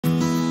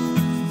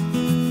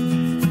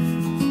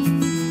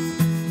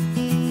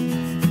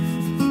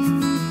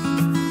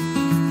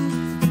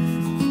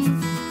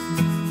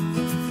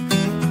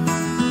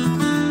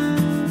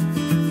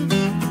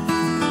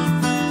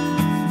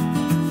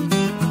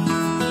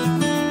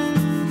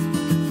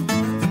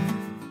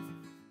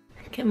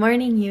Good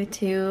morning,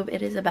 YouTube.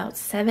 It is about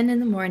 7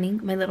 in the morning.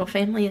 My little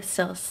family is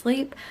still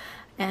asleep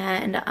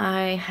and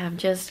I have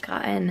just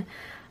gotten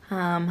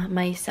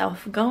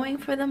myself going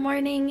for the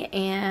morning,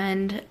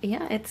 and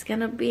yeah, it's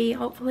gonna be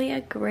hopefully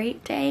a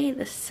great day.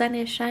 The sun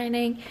is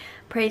shining.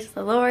 Praise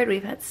the Lord.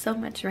 We've had so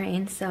much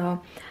rain,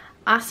 so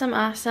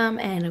awesome,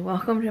 and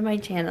welcome to my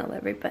channel,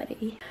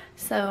 everybody.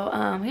 So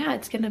yeah,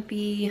 it's gonna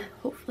be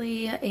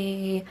hopefully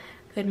a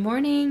good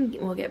morning.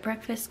 We'll get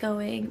breakfast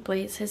going.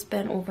 Blaze has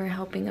been over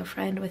helping a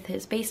friend with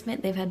his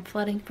basement. They've had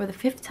flooding for the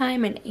 5th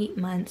time in 8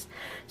 months,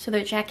 so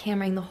they're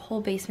jackhammering the whole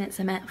basement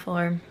cement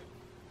floor,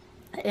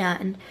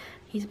 and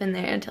he's been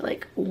there until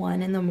like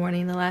 1 in the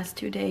morning the last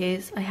 2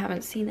 days. I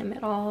haven't seen him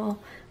at all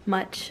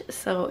much,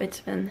 so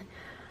it's been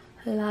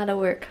a lot of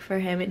work for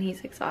him and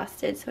he's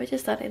exhausted, so I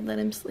just thought I'd let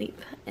him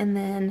sleep. And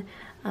then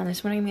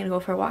this morning I'm gonna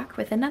go for a walk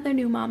with another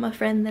new mama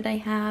friend that I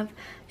have.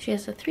 She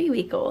has a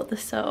 3-week-old,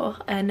 so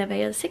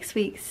Nevaeh's 6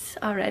 weeks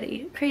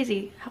already.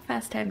 Crazy how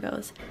fast time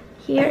goes.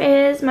 Here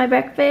is my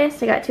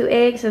breakfast. I got 2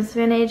 eggs, some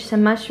spinach,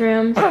 some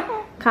mushrooms,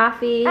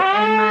 coffee,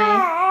 and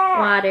my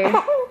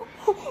water.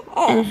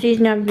 And she's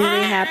not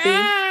really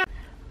happy.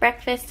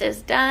 Breakfast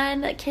is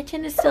done. The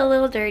kitchen is still a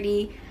little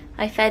dirty.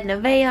 I fed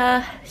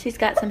Nevaeh. She's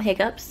got some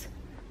hiccups.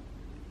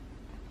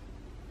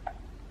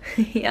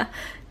 Yeah.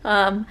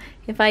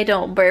 If I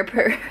don't burp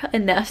her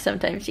enough,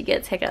 sometimes she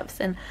gets hiccups,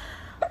 and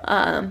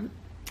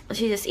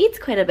she just eats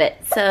quite a bit,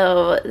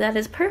 so that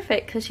is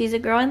perfect because she's a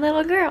growing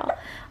little girl.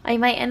 I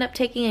might end up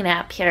taking a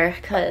nap here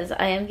because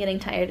I am getting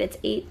tired. It's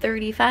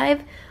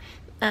 8:35.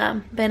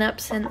 Been up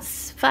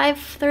since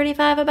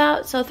 5:35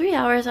 about, so 3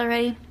 hours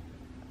already.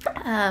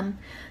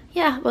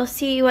 Yeah, we'll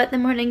see what the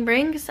morning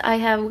brings. I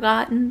have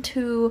gotten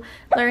to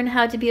learn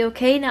how to be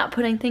okay not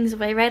putting things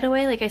away right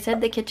away. Like I said,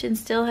 the kitchen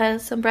still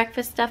has some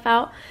breakfast stuff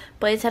out.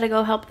 Blaze had to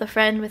go help the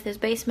friend with his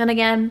basement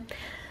again,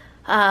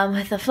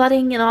 with the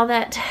flooding and all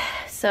that.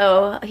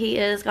 So he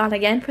is gone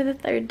again for the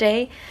 3rd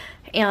day,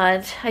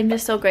 and I'm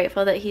just so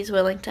grateful that he's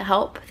willing to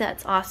help.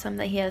 That's awesome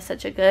that he has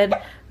such a good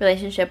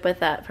relationship with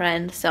that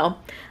friend. So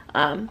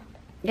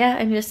yeah,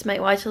 I just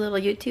might watch a little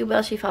YouTube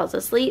while she falls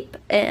asleep,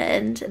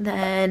 and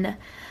then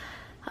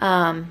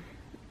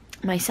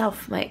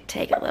myself might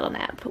take a little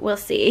nap. We'll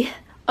see.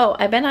 Oh,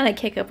 I've been on a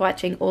kick of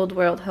watching Old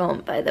World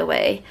Home, by the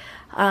way.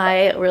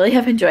 I really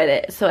have enjoyed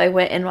it. So I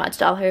went and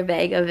watched all her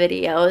Vega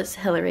videos,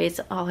 Hillary's,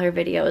 all her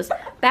videos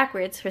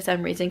backwards for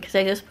some reason, because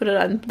I just put it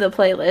on the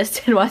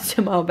playlist and watched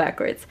them all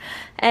backwards.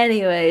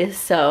 Anyways,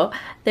 so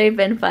they've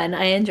been fun.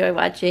 I enjoy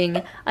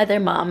watching other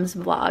moms'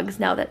 vlogs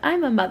now that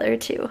I'm a mother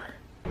too.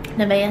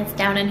 Nevaeh's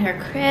down in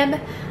her crib.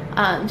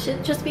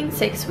 She's just been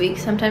 6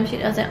 weeks. Sometimes she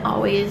doesn't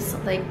always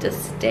like to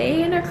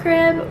stay in her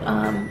crib.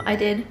 I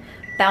did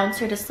bounce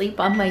her to sleep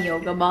on my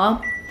yoga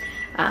ball.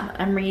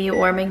 I'm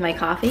rewarming my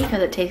coffee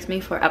because it takes me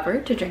forever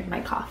to drink my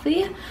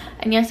coffee.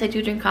 And yes, I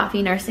do drink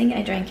coffee nursing.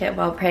 I drank it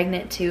while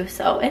pregnant too,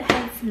 so it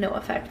has no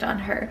effect on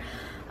her.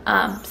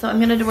 So I'm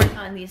gonna work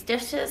on these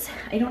dishes.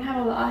 I don't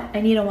have a lot.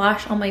 I need to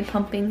wash all my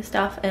pumping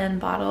stuff and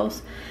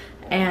bottles.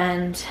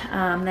 And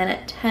then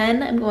at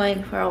 10, I'm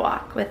going for a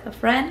walk with a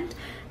friend,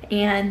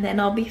 and then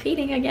I'll be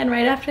feeding again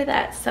right after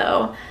that.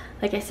 So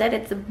like I said,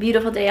 it's a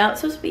beautiful day out.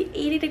 It's supposed to be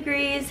 80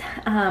 degrees.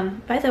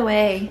 By the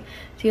way,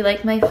 do you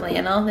like my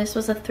flannel? This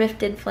was a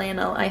thrifted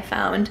flannel I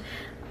found.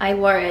 I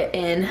wore it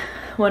in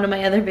one of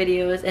my other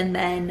videos and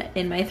then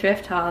in my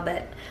thrift haul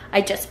that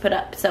I just put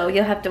up. So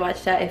you'll have to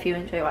watch that if you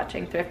enjoy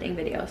watching thrifting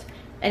videos.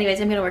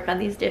 Anyways, I'm gonna work on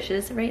these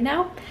dishes right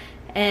now,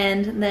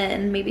 and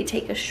then maybe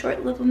take a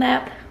short little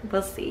nap.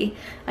 We'll see.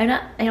 I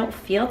don't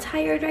feel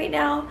tired right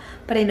now,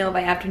 but I know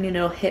by afternoon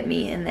it'll hit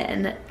me, and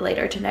then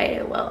later tonight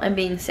it will. I'm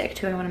being sick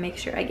too. I want to make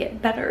sure I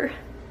get better.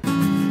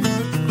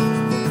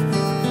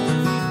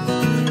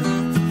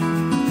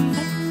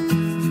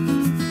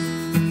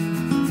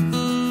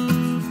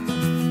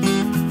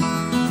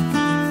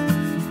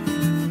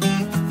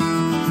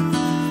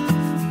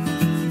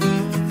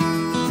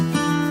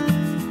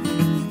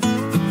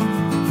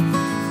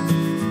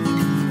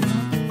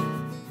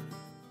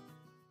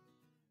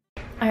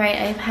 Alright,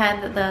 I've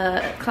had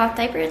the cloth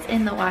diapers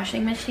in the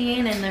washing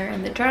machine and they're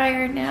in the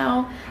dryer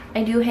now.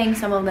 I do hang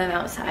some of them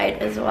outside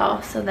as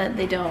well so that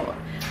they don't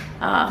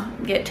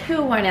get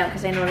too worn out,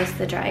 because I noticed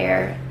the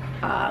dryer,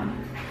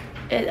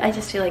 I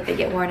just feel like they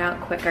get worn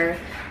out quicker.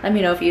 Let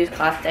me know if you use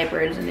cloth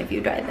diapers and if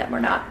you dry them or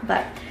not.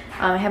 But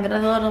I have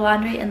another little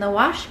laundry in the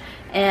wash,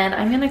 and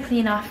I'm going to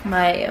clean off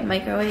my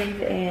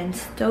microwave and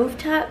stove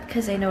top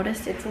because I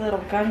noticed it's a little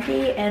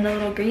gunky and a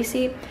little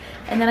greasy.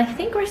 And then I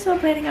think we're still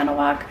planning on a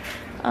walk.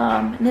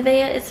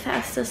 Nevaeh is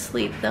fast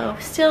asleep though,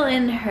 still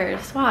in her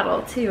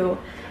swaddle too,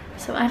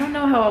 so I don't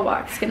know how a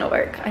walk's gonna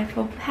work. I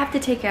will have to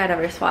take her out of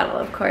her swaddle,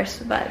 of course,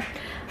 but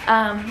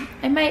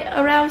I might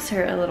arouse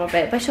her a little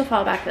bit, but she'll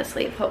fall back to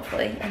sleep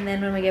hopefully. And then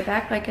when we get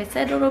back, like I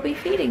said, it'll be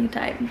feeding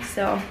time.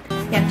 So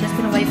yeah, I'm just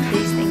gonna wipe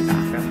these things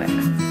off real quick.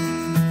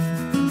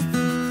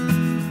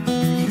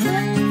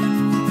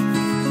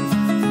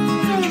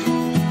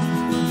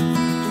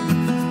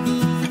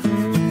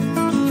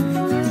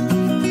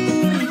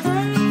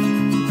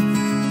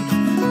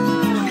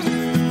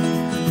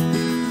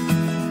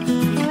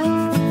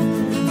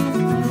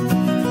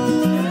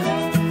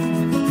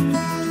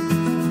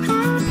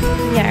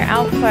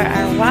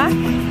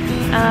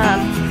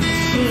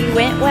 She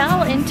went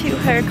well into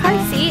her car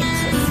seat,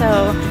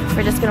 so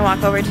we're just gonna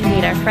walk over to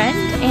meet our friend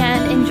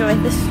and enjoy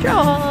the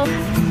stroll.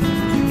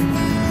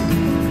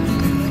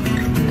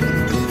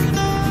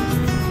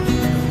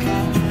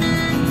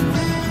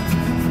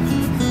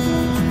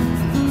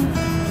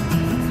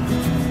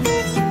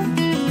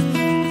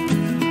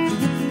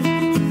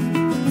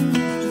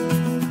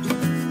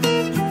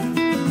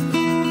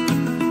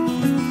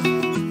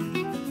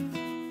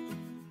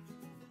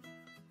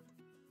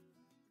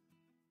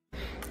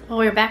 Well,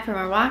 we're back from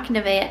our walk.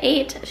 Nevaeh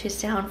ate.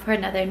 She's down for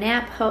another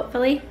nap,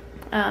 hopefully.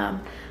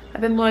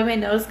 I've been blowing my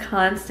nose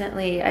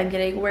constantly. I'm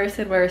getting worse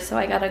and worse, so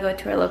I gotta go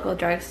to our local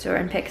drugstore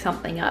and pick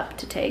something up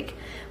to take.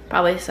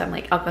 Probably some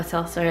like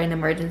Alka-Seltzer and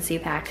emergency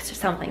packs or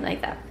something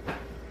like that.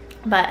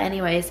 But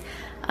anyways,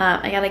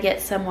 I gotta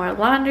get some more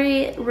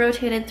laundry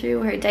rotated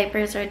through. Her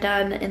diapers are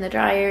done in the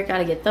dryer.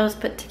 Gotta get those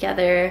put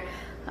together.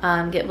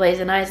 Get Blaze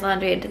and I's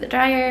laundry into the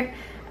dryer.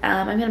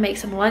 I'm gonna make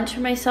some lunch for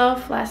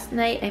myself. Last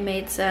night I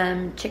made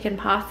some chicken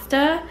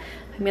pasta.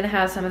 I'm gonna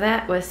have some of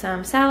that with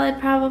some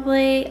salad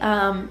probably.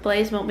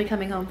 Blaze won't be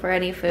coming home for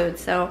any food,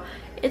 so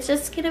it's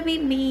just gonna be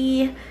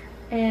me.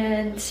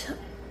 And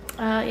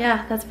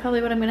yeah, that's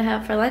probably what I'm gonna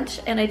have for lunch.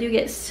 And I do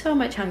get so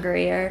much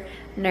hungrier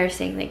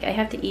nursing. Like I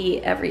have to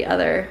eat every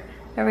other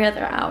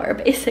hour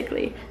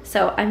basically.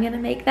 So I'm gonna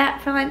make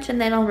that for lunch and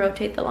then I'll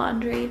rotate the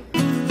laundry.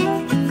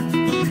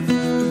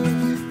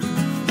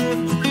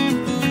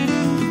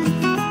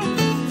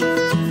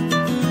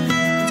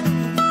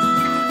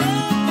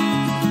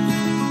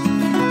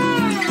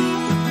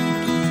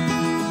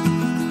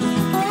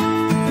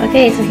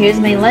 Okay, so here's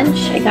my lunch.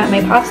 I got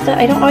my pasta.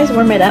 I don't always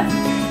warm it up,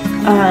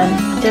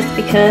 just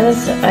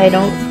because I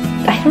don't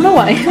know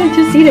why. I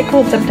just eat it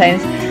cold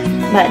sometimes.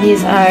 But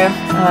these are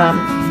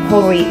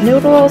whole wheat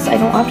noodles. I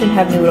don't often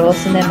have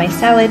noodles. And then my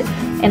salad,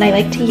 and I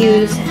like to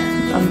use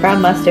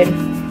brown mustard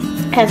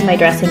as my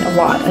dressing a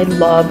lot. I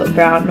love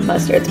brown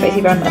mustard,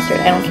 spicy brown mustard.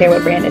 I don't care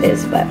what brand it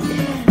is, but.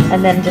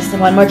 And then just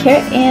one more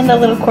carrot and a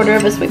little quarter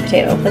of a sweet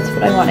potato. That's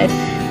what I wanted.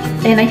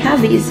 And I have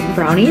these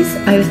brownies.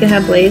 I was gonna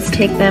have Blaze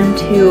take them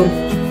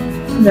to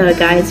the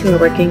guys who are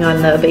working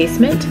on the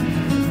basement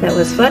that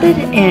was flooded,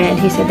 and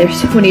he said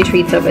there's so many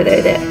treats over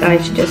there that I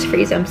should just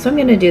freeze them. So I'm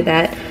gonna do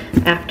that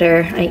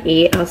after I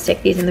eat. I'll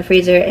stick these in the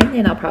freezer and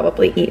then I'll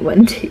probably eat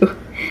one too.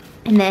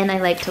 And then I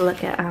like to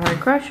look at our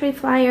grocery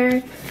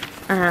flyer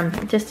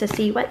just to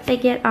see what they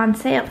get on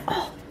sale.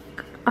 Oh,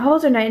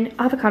 avocados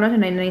are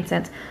 99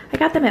 cents. I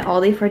got them at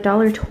Aldi for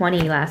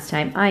 $1.20 last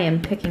time. I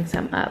am picking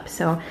some up,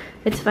 so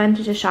it's fun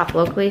to just shop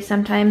locally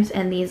sometimes,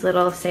 and these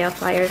little sale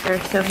flyers are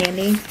so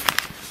handy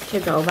to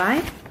go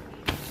by,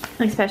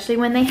 especially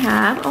when they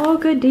have all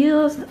good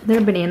deals. Their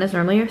bananas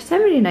normally are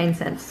 79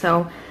 cents,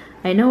 so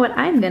I know what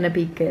I'm gonna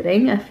be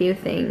getting, a few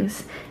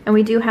things. And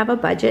we do have a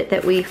budget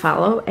that we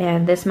follow,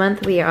 and this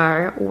month we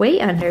are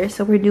way under,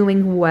 so we're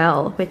doing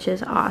well, which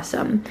is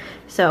awesome.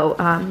 So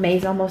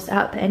May's almost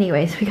up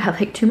anyways. We got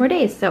like 2 more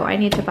days, so I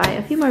need to buy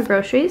a few more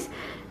groceries,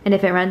 and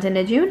if it runs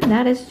into June,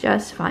 that is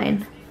just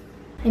fine.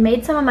 I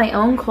made some of my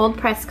own cold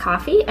pressed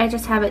coffee. I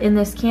just have it in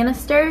this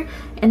canister,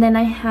 and then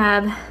I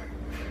have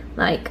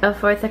like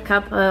 1/4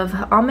 cup of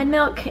almond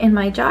milk in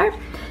my jar,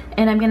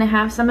 and I'm gonna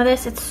have some of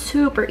this. It's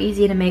super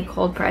easy to make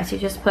cold press. You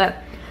just put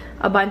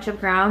a bunch of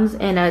grounds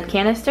in a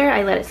canister.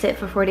 I let it sit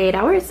for 48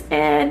 hours,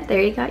 and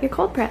there you got your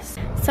cold press.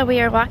 So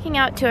we are walking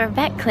out to our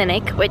vet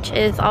clinic, which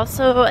is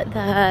also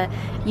the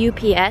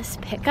UPS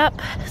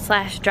pickup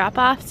 / drop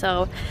off,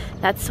 so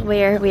that's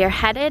where we are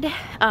headed.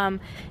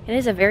 It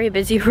is a very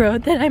busy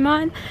road that I'm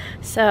on,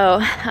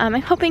 so I'm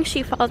hoping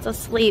she falls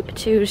asleep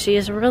too. She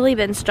has really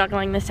been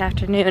struggling this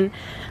afternoon.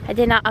 I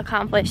did not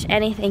accomplish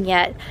anything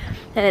yet,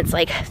 and it's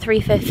like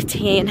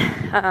 3:15.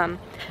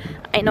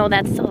 I know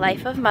that's the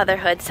life of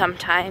motherhood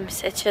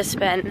sometimes. It's just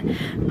been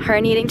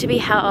her needing to be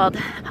held.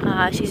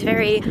 She's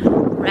very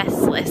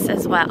restless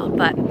as well,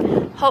 but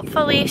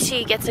hopefully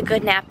she gets a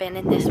good nap in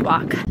this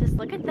walk. Just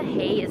look at the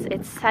haze.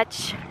 It's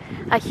such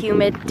a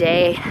humid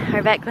day.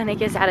 Our vet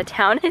clinic is out of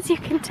town, as you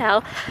can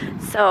tell,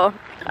 so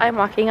I'm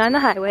walking on the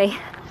highway.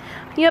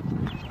 Yep,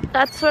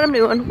 that's what I'm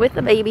doing with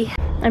the baby.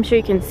 I'm sure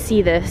you can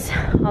see this,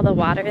 all the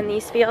water in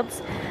these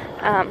fields.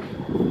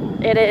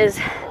 It is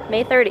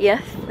May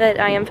 30th that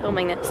I am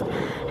filming this.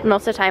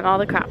 Most of the time all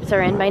the crops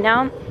are in by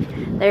now.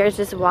 There's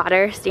just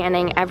water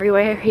standing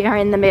everywhere here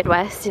in the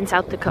Midwest, in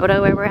South Dakota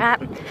where we're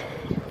at.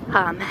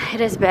 It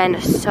has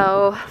been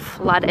so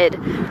flooded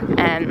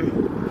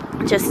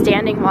and just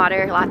standing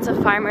water. Lots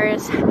of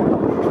farmers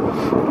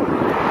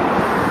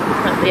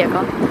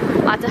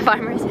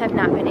have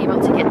not been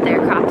able to get their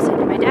crops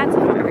in. My dad's a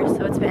farmer,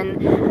 so it's been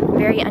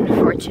very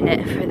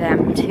unfortunate for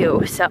them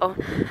too. So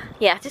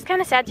yeah, just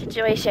kind of sad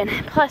situation.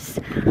 Plus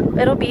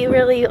it'll be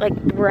really like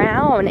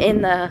brown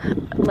in the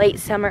late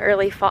summer,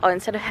 early fall.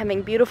 Instead of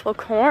having beautiful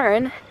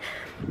corn,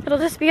 it'll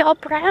just be all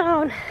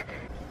brown.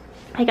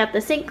 I got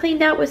the sink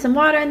cleaned out with some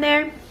water in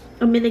there.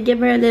 I'm gonna give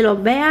her a little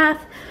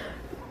bath.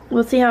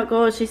 We'll see how it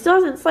goes. She still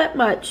hasn't slept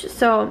much,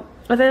 so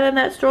other than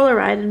that stroller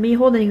ride and me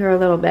holding her a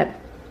little bit,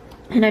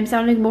 and I'm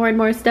sounding more and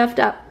more stuffed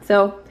up,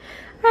 so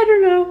I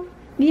don't know.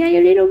 Yeah,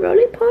 your little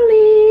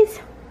roly-polies.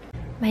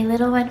 My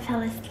little one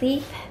fell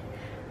asleep.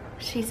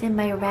 She's in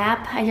my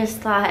wrap. I just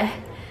thought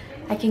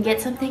I can get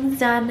some things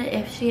done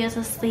if she is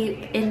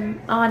asleep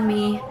on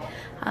me.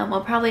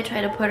 We'll probably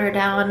try to put her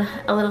down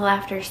a little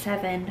after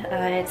 7.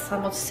 It's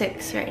almost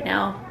 6 right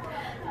now.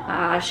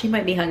 She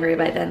might be hungry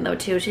by then though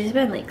too. She's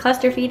been like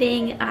cluster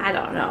feeding. I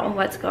don't know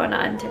what's going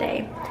on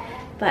today.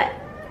 But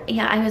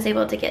yeah, I was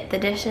able to get the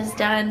dishes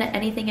done.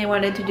 Anything I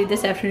wanted to do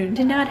this afternoon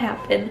did not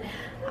happen.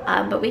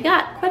 But we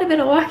got quite a bit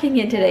of walking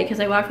in today because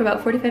I walked for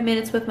about 45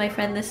 minutes with my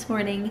friend this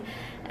morning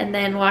and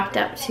then walked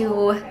up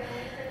to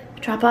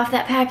drop off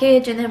that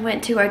package and then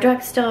went to our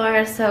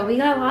drugstore. So we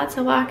got lots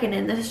of walking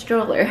in this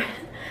stroller.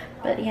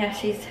 But yeah,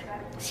 she's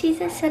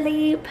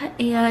asleep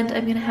and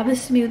I'm gonna have a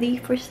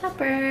smoothie for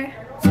supper.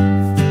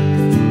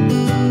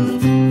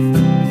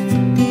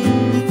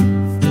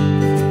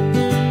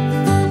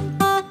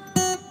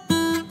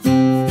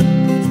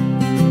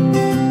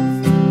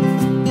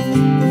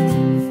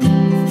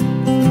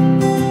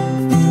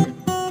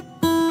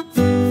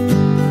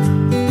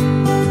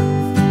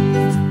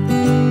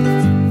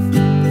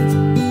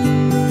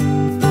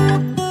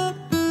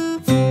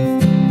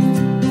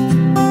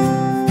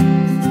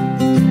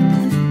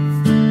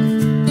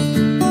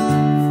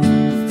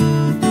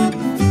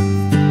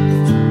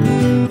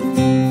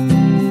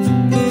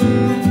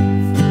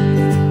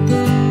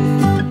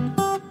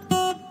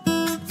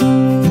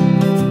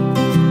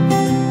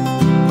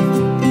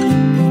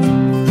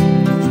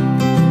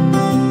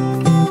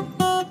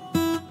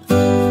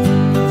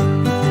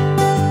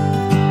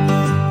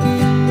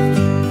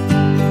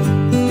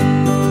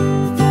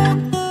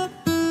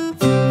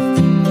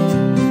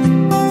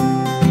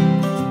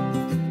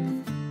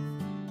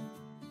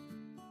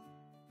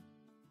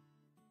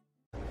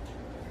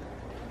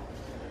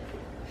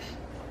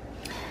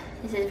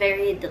 This is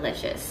very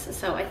delicious.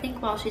 So I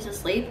think while she's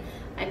asleep,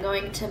 I'm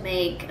going to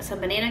make some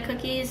banana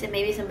cookies and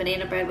maybe some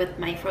banana bread with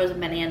my frozen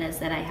bananas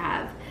that I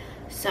have.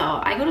 So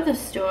I go to the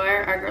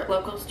store, our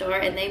local store,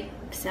 and they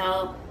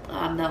sell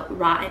the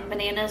rotten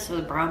bananas, so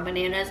the brown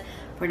bananas,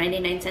 for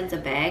 99 cents a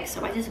bag.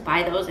 So I just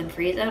buy those and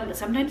freeze them, but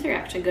sometimes they're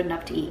actually good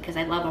enough to eat because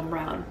I love them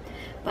brown.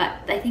 But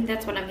I think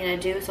that's what I'm gonna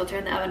do. So I'll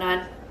turn the oven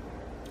on,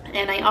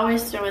 and I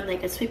always throw in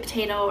like a sweet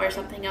potato or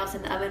something else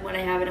in the oven when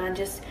I have it on,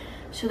 just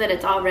so that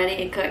it's all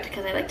ready and cooked,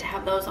 because I like to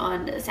have those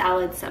on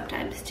salads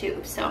sometimes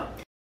too. So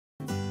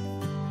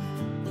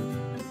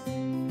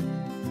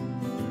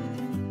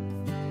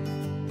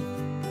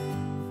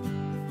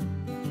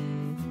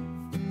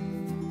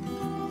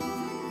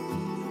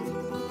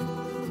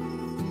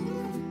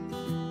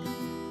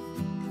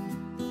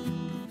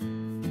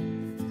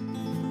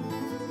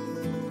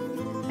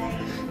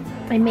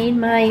I made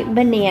my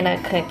banana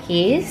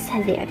cookies.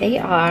 There they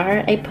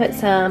are. I put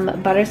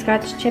some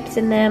butterscotch chips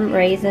in them,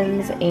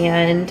 raisins,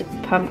 and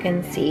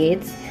pumpkin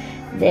seeds.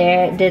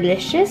 They're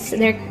delicious.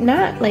 They're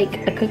not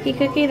like a cookie,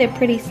 they're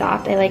pretty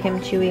soft. I like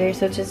them chewier,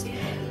 so it's just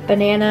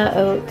banana,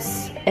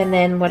 oats, and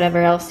then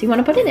whatever else you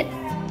want to put in it.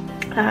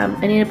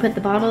 I need to put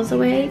the bottles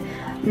away.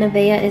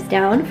 Nevaeh is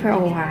down for a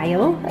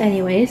while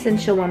anyways, and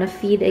she'll want to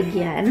feed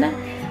again.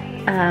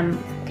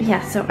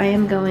 Yeah, so I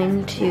am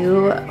going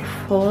to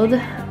fold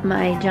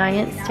my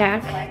giant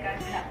stack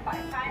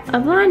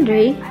of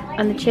laundry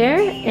on the chair,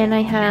 and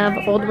I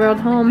have Old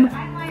World Home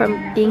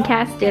from being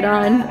casted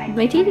on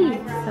my TV.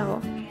 So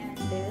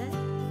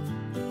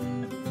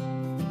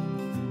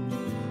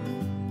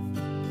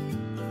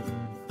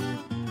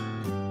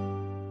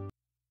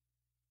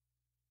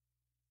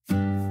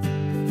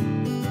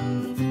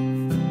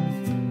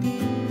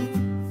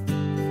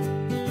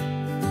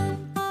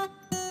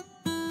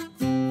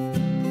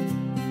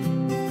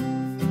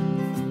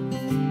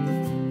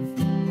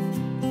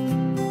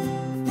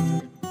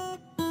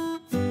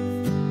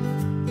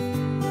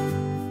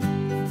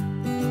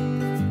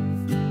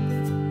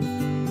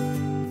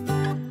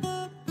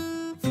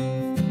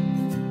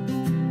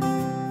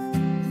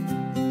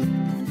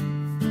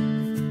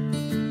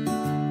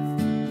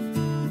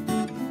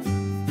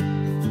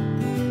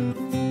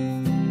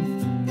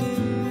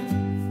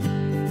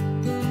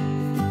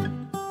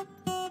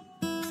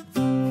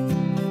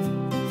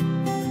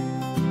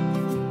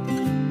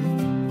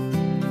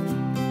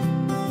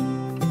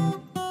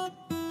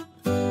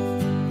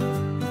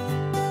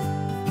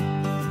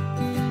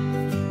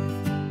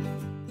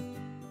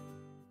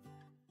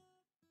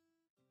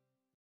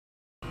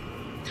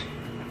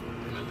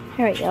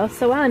Alright y'all,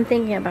 so while I'm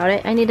thinking about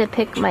it, I need to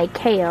pick my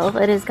kale.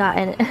 It has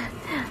gotten,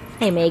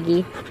 hey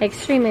Maggie,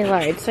 extremely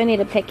large, so I need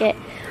to pick it.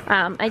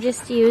 I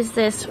just used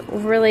this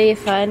really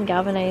fun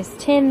galvanized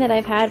tin that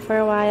I've had for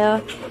a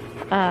while,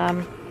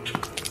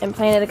 and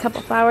planted a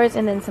couple flowers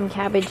and then some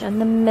cabbage in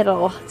the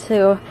middle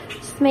to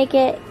just make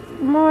it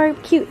more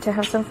cute to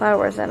have some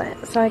flowers in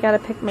it. So I gotta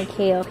pick my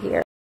kale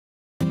here.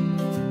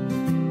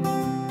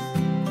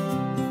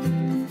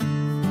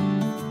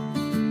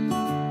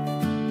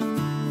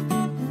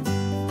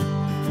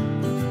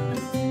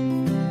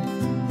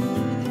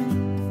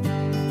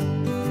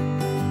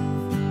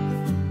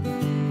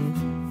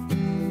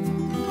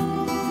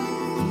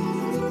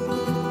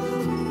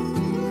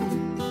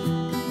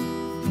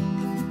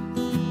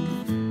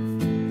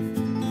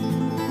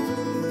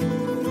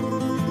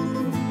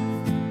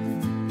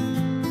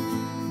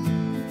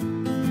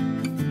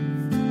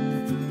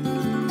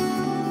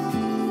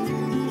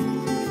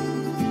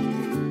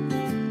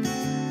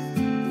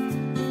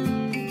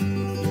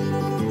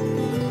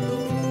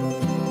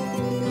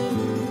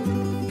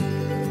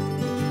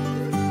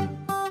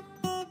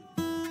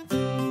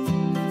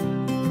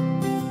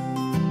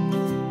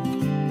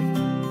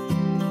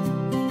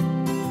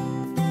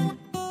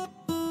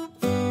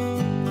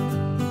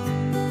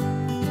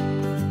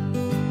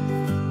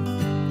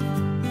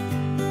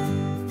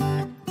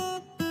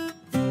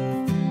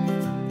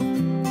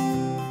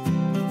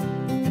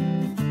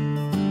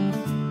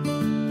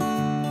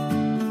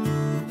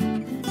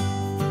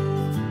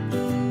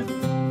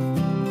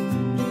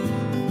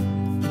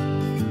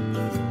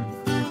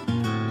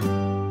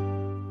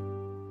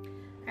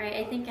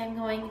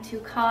 to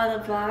call it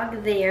a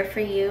vlog there for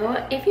you.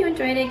 If you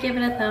enjoyed it, give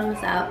it a thumbs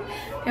up.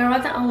 There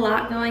wasn't a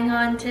lot going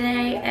on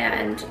today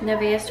and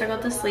Nevaeh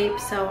struggled to sleep,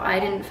 so I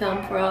didn't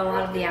film for a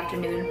lot of the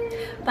afternoon.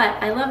 But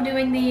I love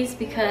doing these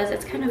because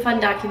it's kind of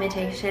fun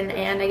documentation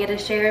and I get to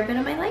share a bit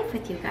of my life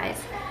with you guys.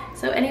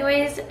 So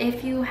anyways,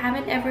 if you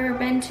haven't ever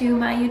been to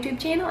my YouTube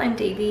channel, I'm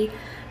Davey.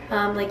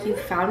 Like you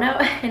found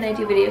out, and I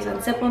do videos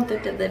on simple and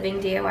thrifted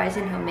living, DIYs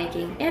and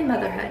homemaking, and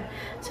motherhood.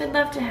 So I'd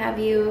love to have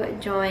you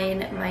join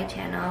my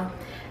channel.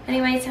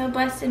 Anyways, have a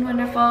blessed and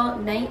wonderful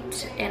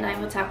night, and I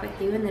will talk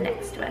with you in the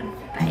next one.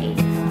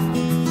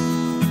 Bye.